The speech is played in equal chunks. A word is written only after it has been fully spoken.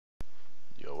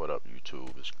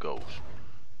his ghost.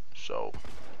 So,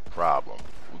 problem.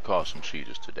 We caught some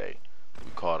cheaters today.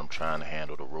 We caught them trying to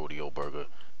handle the rodeo burger,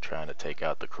 trying to take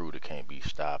out the crew that can't be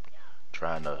stopped,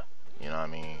 trying to, you know what I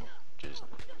mean, just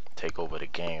take over the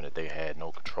game that they had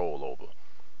no control over.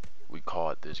 We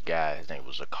caught this guy, his name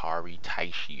was Zakari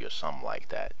Taishi or something like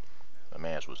that. The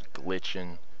man was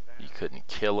glitching. You couldn't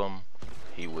kill him.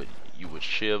 You would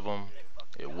shiv him.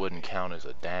 It wouldn't count as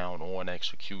a down or an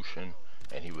execution,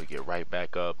 and he would get right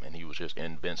back up, and he was just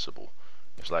invincible.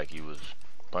 It's like he was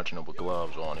punching him with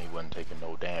gloves on. He wasn't taking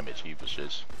no damage. He was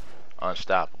just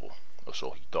unstoppable, or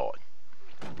so he thought.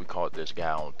 We caught this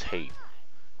guy on tape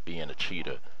being a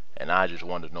cheater, and I just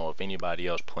wanted to know if anybody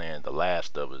else playing The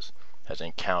Last of Us has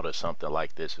encountered something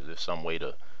like this. Is there some way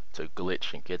to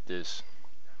glitch and get this,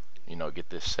 get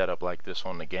this set up like this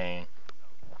on the game?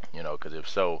 Because if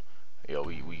so,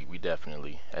 we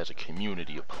definitely, as a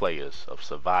community of players, of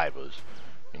survivors,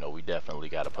 we definitely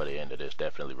got to put an end to this.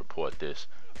 Definitely report this.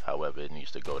 However, it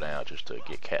needs to go down just to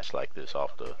get cats like this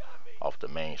off the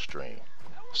mainstream.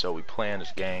 So we playing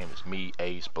this game. It's me,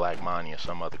 Ace, Blackmonte, and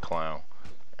some other clown,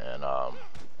 and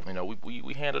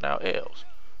we handed out L's.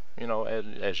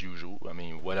 As usual. I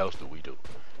mean, what else do we do?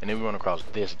 And then we run across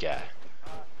this guy.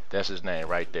 That's his name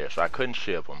right there. So I couldn't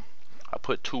shiv him. I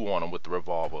put 2 on him with the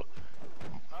revolver.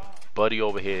 Buddy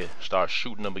over here starts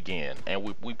shooting him again, and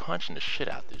we punching the shit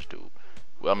out this dude.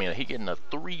 Well, I mean, he getting a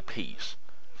 3-piece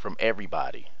from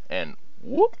everybody, and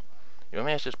whoop,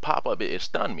 man, just pop up. It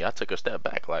stunned me. I took a step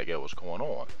back, like, yo, what's going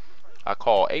on? I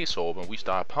call Ace over, and we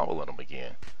start pummeling him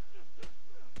again.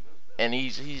 And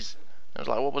I was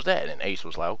like, what was that? And Ace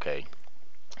was like, okay,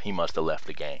 he must have left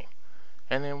the game.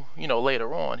 And then,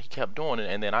 later on, he kept doing it,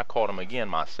 and then I caught him again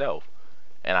myself,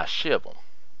 and I shiv him.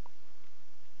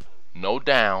 No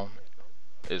down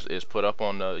is put up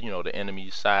on the the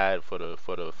enemy's side for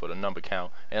the number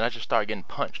count, and I just started getting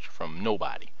punched from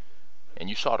nobody. And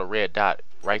you saw the red dot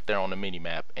right there on the mini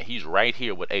map, and he's right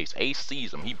here with Ace. Ace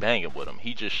sees him, he banging with him,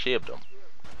 he just shivved him,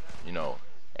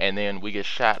 and then we get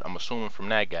shot, I'm assuming from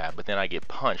that guy, but then I get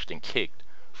punched and kicked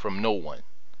from no one.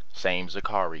 Same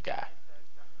Zakari guy.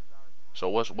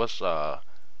 So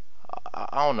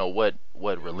I don't know what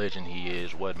religion he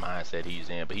is, what mindset he's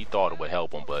in, but he thought it would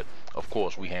help him. But of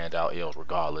course, we hand out L's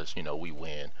regardless. We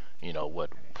win.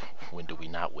 When do we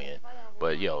not win?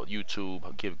 But yo,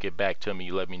 YouTube, get back to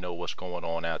me. Let me know what's going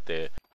on out there.